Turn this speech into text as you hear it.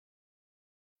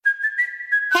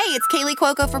it's Kaylee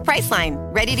Cuoco for Priceline.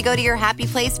 Ready to go to your happy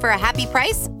place for a happy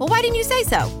price? Well, why didn't you say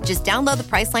so? Just download the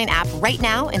Priceline app right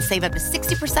now and save up to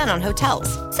 60% on hotels.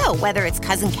 So whether it's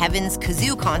Cousin Kevin's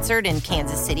Kazoo Concert in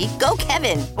Kansas City, go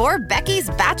Kevin, or Becky's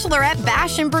Bachelorette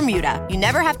Bash in Bermuda, you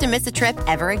never have to miss a trip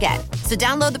ever again. So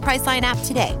download the Priceline app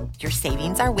today. Your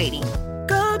savings are waiting.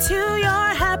 Go to your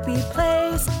happy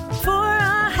place for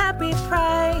a happy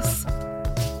price.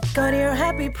 Go to your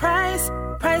happy price,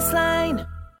 Priceline.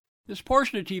 This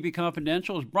portion of TV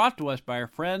Confidential is brought to us by our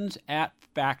friends at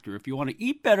Factor. If you want to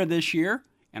eat better this year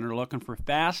and are looking for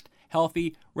fast,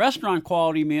 healthy,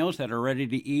 restaurant-quality meals that are ready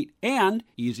to eat and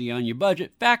easy on your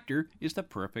budget, Factor is the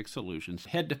perfect solution.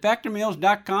 Head to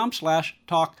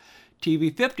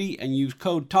factormeals.com/TalkTV50 and use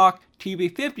code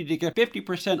TALKTV50 to get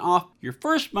 50% off your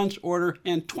first month's order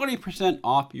and 20%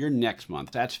 off your next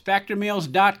month. That's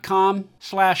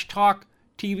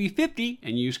factormeals.com/TalkTV50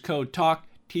 and use code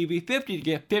TALKTV50 to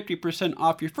get 50%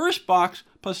 off your first box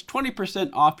plus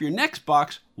 20% off your next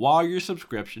box while your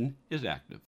subscription is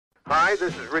active. Hi,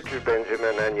 this is Richard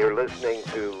Benjamin, and you're listening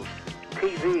to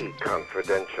TV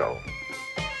Confidential.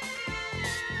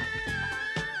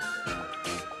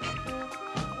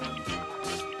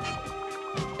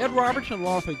 Ed Robertson,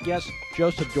 along with guest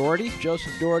Joseph Doherty.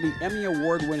 Joseph Doherty, Emmy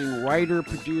Award-winning writer,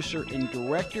 producer, and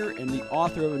director, and the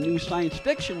author of a new science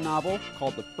fiction novel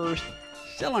called The First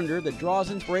Cylinder that draws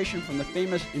inspiration from the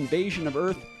famous invasion of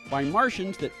Earth by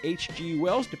Martians that H.G.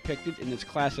 Wells depicted in his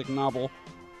classic novel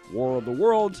War of the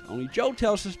Worlds. Only Joe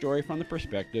tells the story from the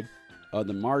perspective of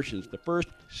the Martians. The First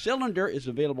Cylinder is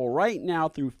available right now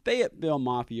through Fayetteville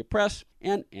Mafia Press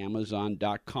and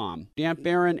Amazon.com. Dan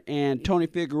Barron and Tony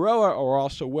Figueroa are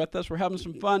also with us. We're having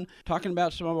some fun talking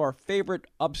about some of our favorite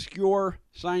obscure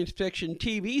science fiction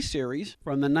TV series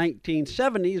from the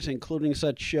 1970s, including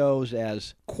such shows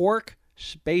as Quark,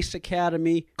 Space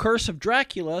Academy, Curse of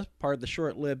Dracula, part of the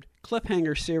short-lived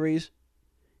Cliffhanger series,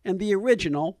 and the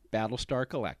original Battlestar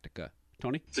Galactica.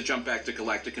 Tony? To jump back to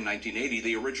Galactica in 1980,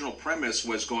 the original premise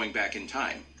was going back in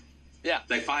time. Yeah.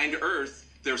 They find Earth.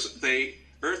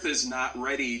 Earth is not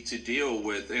ready to deal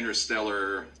with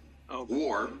interstellar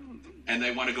war, and they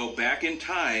want to go back in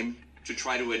time to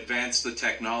try to advance the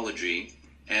technology.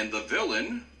 And the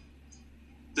villain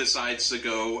decides to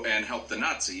go and help the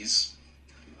Nazis.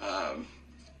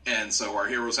 And so our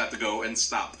heroes have to go and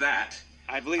stop that.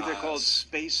 I believe they're called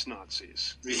space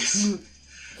Nazis. Yes.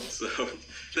 So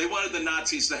they wanted the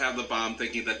Nazis to have the bomb,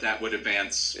 thinking that would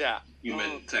advance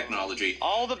human technology.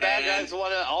 All the bad guys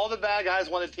want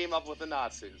to team up with the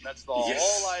Nazis. That's the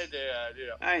whole idea.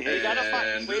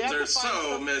 They're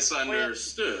so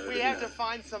misunderstood. We have to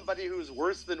find somebody who's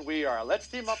worse than we are. Let's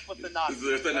team up with the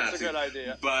Nazis. That's a good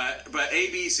idea. But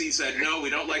ABC said no,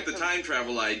 we don't like the time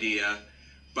travel idea.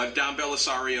 But Don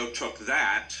Belisario took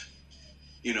that,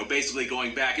 basically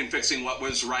going back and fixing what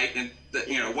was right and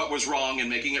what was wrong and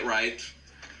making it right.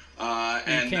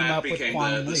 And that became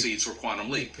the seeds for Quantum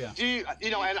Leap. Yeah. And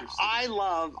I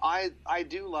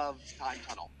do love Time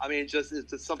Tunnel. I mean, it's just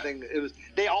something.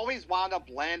 They always wound up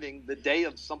landing the day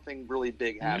of something really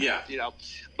big happening. Yeah.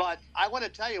 But I want to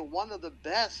tell you, one of the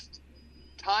best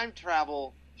time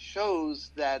travel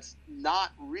shows that's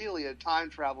not really a time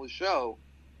travel show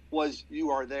was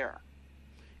You Are There.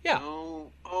 Yeah.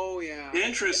 Oh yeah.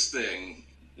 Interesting.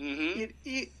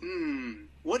 Mm-hmm.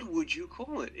 What would you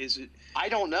call it? Is it? I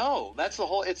don't know. That's the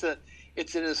whole. It's an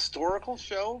historical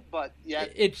show, but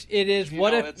yet it is.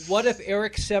 What if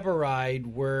Eric Sevareid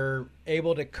were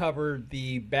able to cover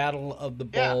the Battle of the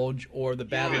Bulge or the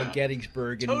Battle of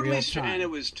Gettysburg in real time? And it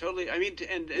was totally. I mean,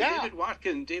 and David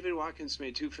Watkins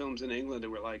made two films in England that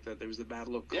were like that. There was the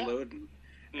Battle of Culloden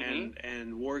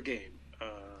and War Game.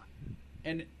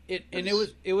 And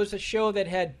it was a show that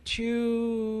had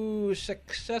two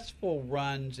successful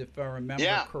runs, if I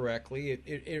remember correctly.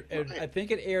 I think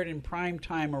it aired in prime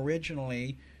time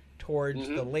originally, towards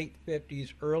the late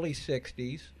 50s, early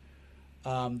 60s.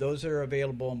 Those are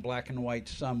available in black and white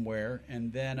somewhere.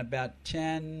 And then about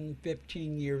 10,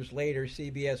 15 years later,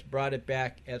 CBS brought it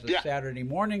back as a Saturday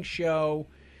morning show.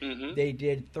 Mm-hmm. They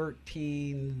did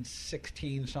 13,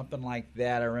 16, something like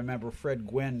that. I remember Fred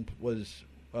Gwynne was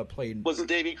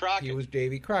Davy Crockett. He was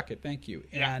Davy Crockett. Thank you.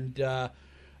 Yeah.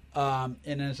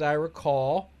 And as I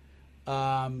recall,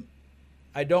 I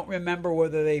don't remember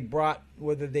whether they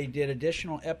did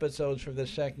additional episodes for the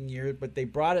second year, but they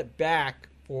brought it back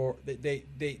for they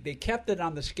kept it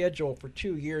on the schedule for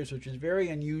 2 years, which is very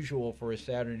unusual for a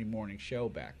Saturday morning show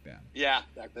back then. Yeah,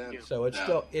 back then. So it's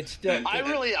still. I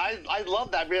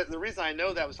love that. The reason I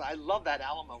know that was I love that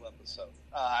Alamo episode.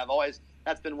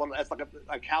 that's like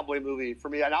a cowboy movie for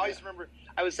me. And I always remember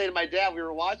I would say to my dad, we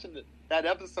were watching that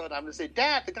episode, I'm going to say,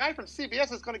 Dad, the guy from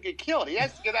CBS is going to get killed. He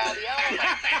has to get out of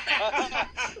the elevator.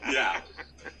 Yeah.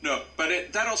 No,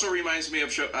 but that also reminds me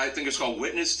of show, I think it's called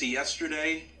Witness to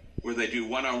Yesterday, where they do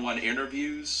one-on-one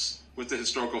interviews with the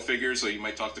historical figures. So you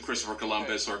might talk to Christopher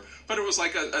Columbus, but it was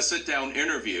like a sit-down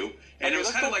interview, and it was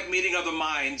kind of like meeting of the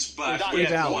minds, but with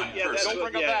one person.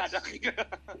 Don't bring him back.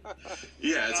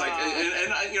 Yeah, it's like,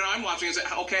 and I'm watching and say,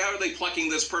 okay, how are they plucking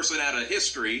this person out of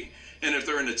history? And if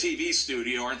they're in a TV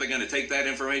studio, aren't they going to take that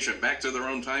information back to their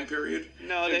own time period?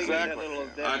 No, they exactly.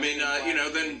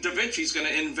 Then Da Vinci's going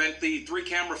to invent the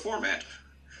 3-camera format.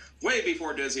 Way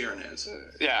before Desi Arnaz.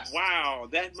 Yeah. Wow,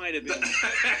 that might have been.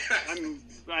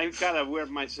 I've got to wear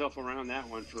myself around that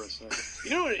one for a second.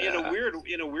 You know, in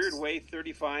a weird way,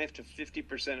 35 to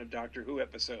 50% of Doctor Who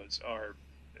episodes are.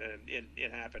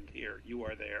 It happened here. You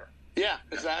are there. Yeah,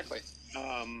 exactly.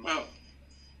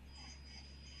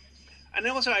 And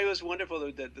also, it was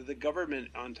wonderful that the government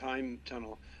on Time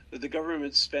Tunnel, that the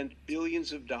government spent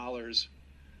billions of dollars.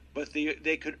 But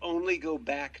they could only go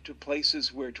back to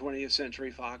places where 20th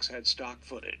Century Fox had stock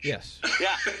footage. Yes.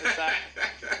 Yeah,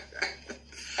 exactly.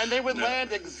 And they would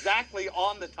land exactly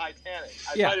on the Titanic.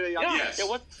 Yes.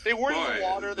 They weren't in the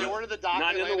water. They weren't in the dock.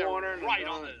 Not in the water. Right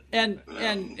on it. And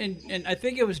I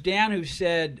think it was Dan who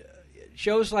said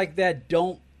shows like that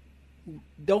don't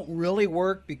really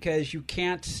work because you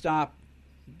can't stop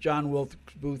John Wilkes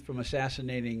Booth from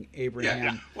assassinating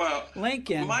Abraham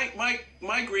Lincoln.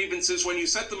 My grievance is when you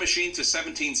set the machine to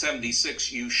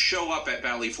 1776, you show up at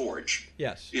Valley Forge.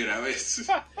 Yes. It's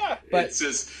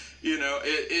just,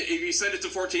 if you set it to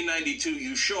 1492,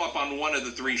 you show up on one of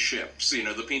the 3 ships,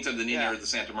 the Pinta, the Nina, or the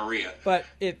Santa Maria. But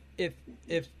if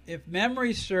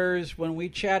memory serves, when we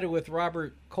chatted with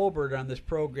Robert Colbert on this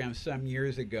program some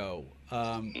years ago,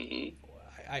 I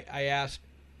asked,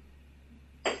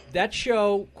 that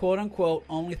show, quote unquote,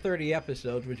 only 30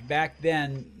 episodes, which back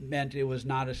then meant it was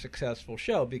not a successful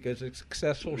show, because a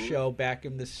successful show back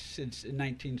in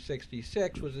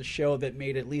 1966 was a show that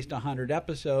made at least 100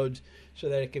 episodes so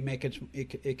that it can make its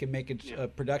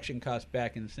production cost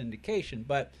back in syndication.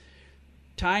 But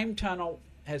Time Tunnel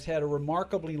has had a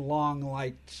remarkably long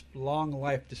life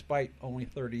despite only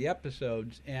 30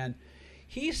 episodes, and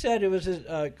he said it was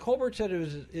Colbert said it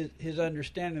was his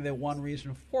understanding that one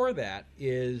reason for that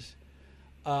is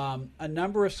a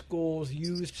number of schools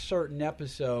used certain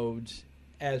episodes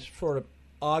as sort of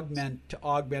augment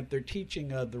their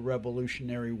teaching of the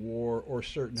Revolutionary War or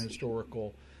certain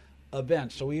historical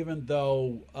events. So even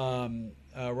though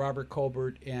Robert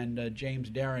Colbert and James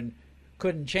Darren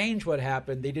couldn't change what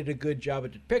happened, they did a good job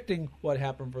at depicting what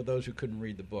happened for those who couldn't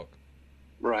read the book.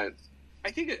 Right. I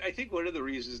think one of the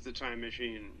reasons the Time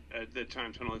Machine, the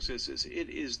Time Tunnel exists is it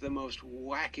is the most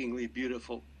wackingly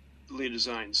beautifully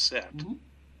designed set. Mm-hmm.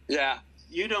 Yeah,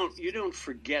 you don't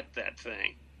forget that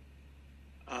thing.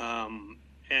 And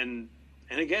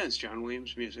again, it's John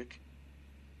Williams music,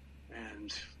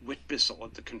 and Whit Bissell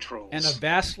at the controls, and a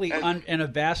vastly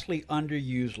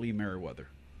underused Lee Merriweather.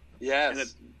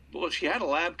 Yes. Well, she had a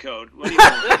lab coat. What do you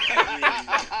want?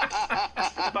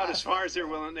 About as far as they're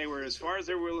willing. They were as far as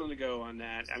they're willing to go on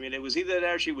that. I mean, it was either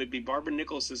that or she would be Barbara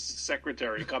Nichols'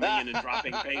 secretary coming in and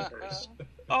dropping papers.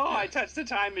 Oh, I touched the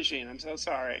time machine. I'm so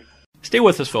sorry. Stay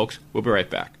with us, folks. We'll be right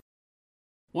back.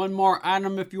 One more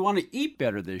item if you want to eat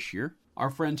better this year. Our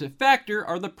friends at Factor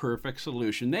are the perfect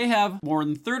solution. They have more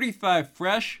than 35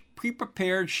 fresh,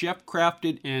 pre-prepared,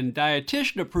 chef-crafted, and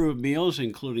dietitian-approved meals,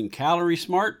 including Calorie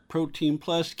Smart, Protein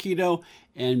Plus, Keto,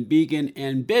 and Vegan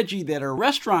and Veggie that are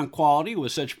restaurant quality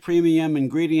with such premium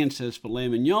ingredients as filet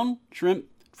mignon, shrimp,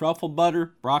 truffle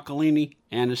butter, broccolini,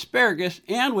 and asparagus,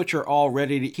 and which are all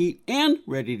ready to heat and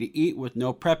ready to eat with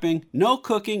no prepping, no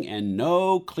cooking, and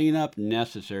no cleanup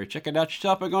necessary. Check it out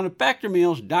yourself by going to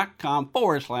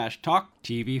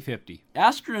factormeals.com/talktv50.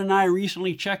 Astrid and I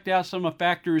recently checked out some of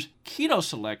Factor's keto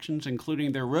selections,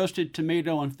 including their roasted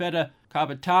tomato and feta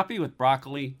cavatappi with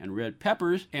broccoli and red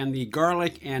peppers, and the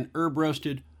garlic and herb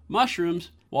roasted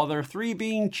mushrooms, while their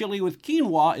 3-bean chili with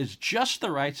quinoa is just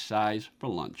the right size for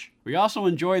lunch. We also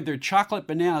enjoyed their chocolate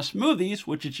banana smoothies,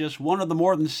 which is just one of the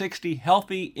more than 60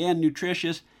 healthy and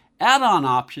nutritious add-on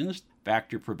options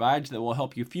Factor provides that will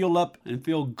help you fuel up and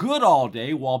feel good all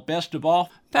day, while best of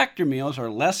all, Factor meals are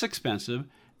less expensive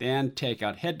than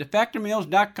takeout. Head to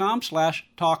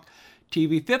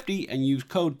factormeals.com/talktv50 and use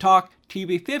code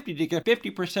TALKTV50 to get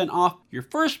 50% off your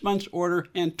first month's order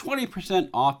and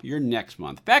 20% off your next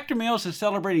month. Factor Meals is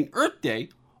celebrating Earth Day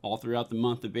all throughout the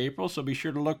month of April, so be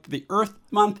sure to look for the Earth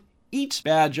Month Eats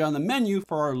badge on the menu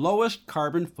for our lowest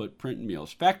carbon footprint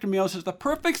meals. Factor Meals is the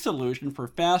perfect solution for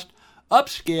fast,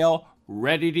 upscale,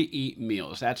 ready-to-eat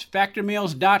meals. That's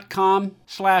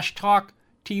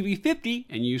factormeals.com/TalkTV50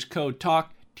 and use code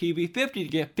TalkTV50 to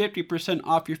get 50%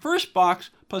 off your first box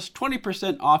plus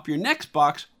 20% off your next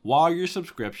box while your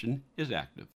subscription is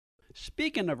active.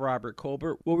 Speaking of Robert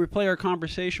Colbert, we'll replay our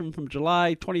conversation from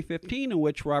July 2015 in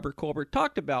which Robert Colbert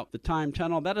talked about the time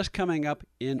tunnel. That is coming up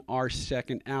in our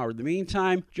second hour. In the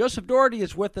meantime, Joseph Doherty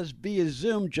is with us via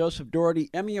Zoom. Joseph Doherty,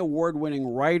 Emmy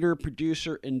Award-winning writer,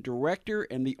 producer, and director,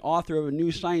 and the author of a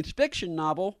new science fiction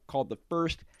novel called The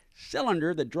First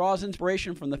Cylinder that draws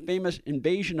inspiration from the famous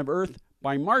invasion of Earth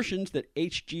by Martians that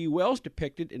H.G. Wells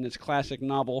depicted in his classic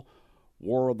novel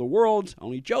War of the Worlds.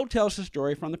 Only Joe tells the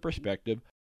story from the perspective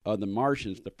of the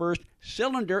Martians. The First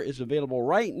Cylinder is available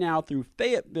right now through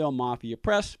Fayetteville Mafia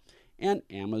Press and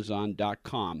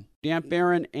Amazon.com. Dan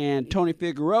Barron and Tony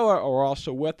Figueroa are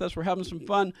also with us. We're having some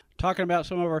fun talking about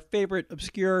some of our favorite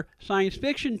obscure science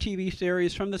fiction TV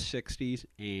series from the 60s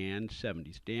and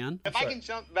 70s. Dan? If I can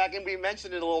jump back, and we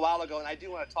mentioned it a little while ago, and I do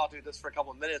want to talk to you just for a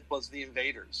couple of minutes, was The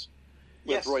Invaders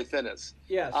with Roy Thinnes.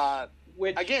 Yes.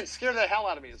 Which, again, scared the hell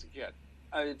out of me as a kid.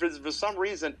 For some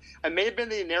reason, it may have been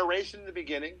the narration in the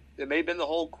beginning. It may have been the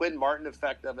whole Quinn Martin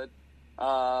effect of it.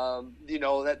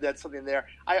 That's something there.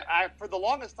 I for the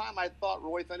longest time, I thought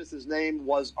Roy Thinnes' name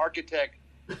was Architect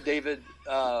David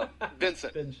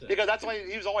Vincent, because that's why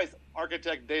he was always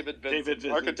Architect David Vincent.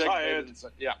 Architect David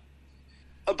Vincent. Yeah.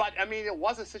 But I mean, it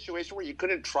was a situation where you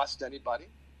couldn't trust anybody.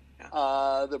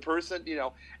 The person,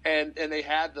 and they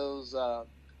had those.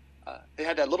 They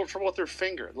had that little trouble with their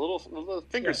finger. The little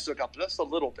finger stuck up just a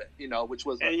little bit, which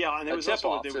was and there was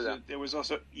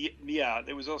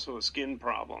also a skin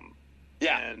problem.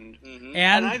 Yeah, and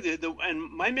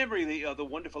my memory of the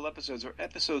wonderful episodes are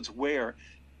episodes where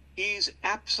he's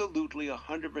absolutely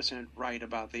 100% right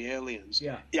about the aliens.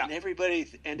 Yeah. And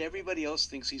everybody else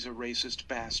thinks he's a racist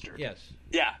bastard. Yes.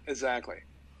 Yeah, exactly.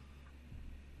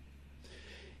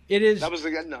 It is. That was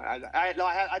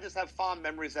I just have fond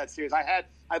memories of that series.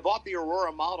 I bought the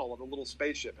Aurora model of a little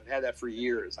spaceship and had that for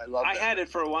years. I had it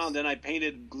for a while, and then I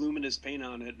painted luminous paint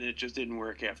on it, and it just didn't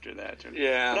work after that.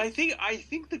 Yeah. But I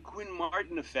think the Quinn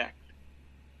Martin effect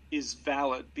is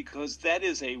valid because that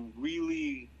is a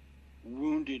really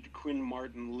wounded Quinn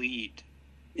Martin lead.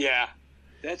 Yeah.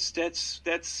 That's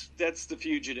the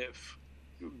fugitive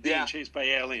being chased by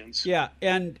aliens. Yeah,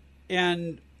 and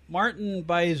Martin,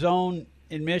 by his own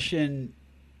admission,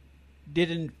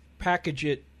 didn't package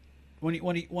it when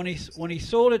he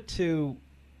sold it to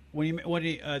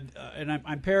and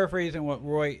I'm paraphrasing what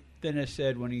Roy Thinnes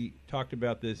said when he talked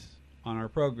about this on our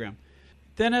program.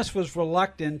 Thinnes was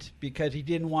reluctant because he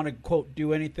didn't want to, quote,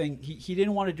 do anything. He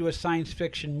didn't want to do a science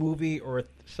fiction movie or a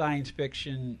science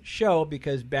fiction show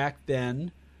because back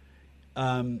then,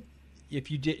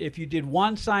 if you did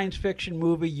one science fiction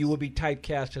movie, you would be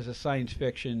typecast as a science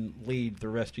fiction lead the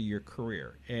rest of your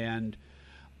career.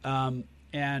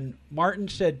 And Martin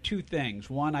said two things.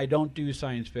 One, I don't do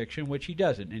science fiction, which he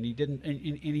doesn't, and he didn't, and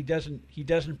he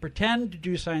doesn't pretend to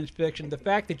do science fiction. The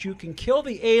fact that you can kill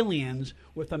the aliens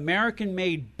with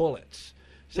American-made bullets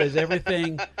says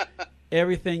everything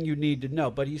you need to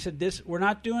know. But he said, we're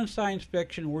not doing science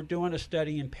fiction. We're doing a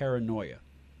study in paranoia.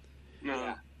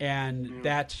 No. And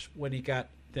that's when he got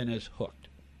Thinnes hooked.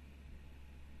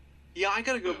 Yeah, I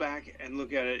got to go back and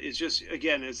look at it. It's just,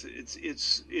 again, it's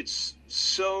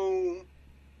so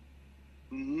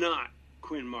not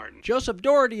Quinn Martin. Joseph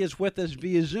Doherty is with us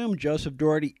via Zoom. Joseph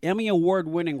Doherty, Emmy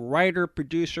Award-winning writer,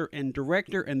 producer, and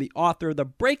director, and the author of the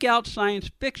breakout science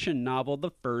fiction novel,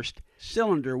 The First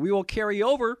Cylinder. We will carry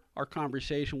over our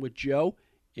conversation with Joe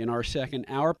in our second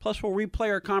hour. Plus, we'll replay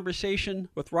our conversation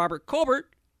with Robert Colbert,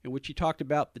 in which he talked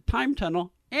about the time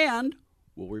tunnel, and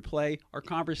we'll replay our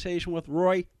conversation with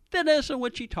Roy Thinnes, in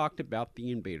which he talked about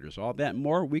the invaders. All that and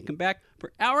more. We come back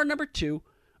for hour number 2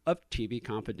 of TV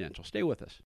Confidential. Stay with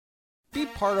us. Be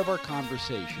part of our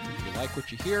conversation. If you like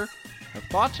what you hear, have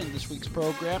thoughts on this week's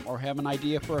program, or have an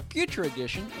idea for a future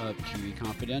edition of TV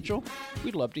Confidential,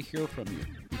 we'd love to hear from you.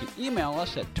 You can email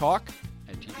us at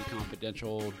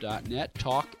talk@tvconfidential.net,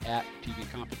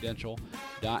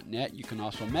 talk@tvconfidential.net. You can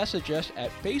also message us at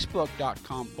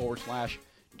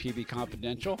facebook.com/TV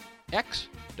Confidential,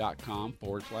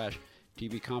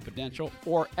 x.com/TV Confidential,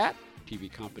 or at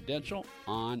TV Confidential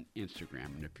on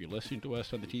Instagram. And if you're listening to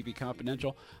us on the TV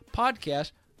Confidential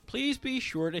podcast, please be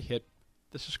sure to hit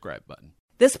the subscribe button.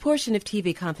 This portion of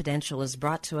TV Confidential is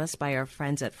brought to us by our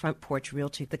friends at Front Porch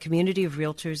Realty, the community of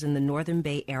realtors in the Northern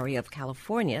Bay area of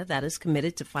California that is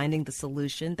committed to finding the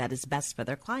solution that is best for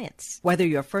their clients. Whether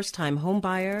you're a first-time home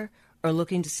buyer or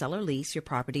looking to sell or lease your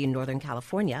property in Northern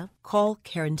California, call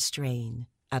Karen Strain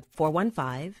at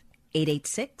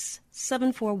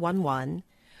 886-7411,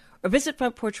 or visit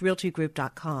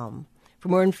FrontPorchRealtyGroup.com for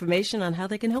more information on how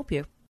they can help you.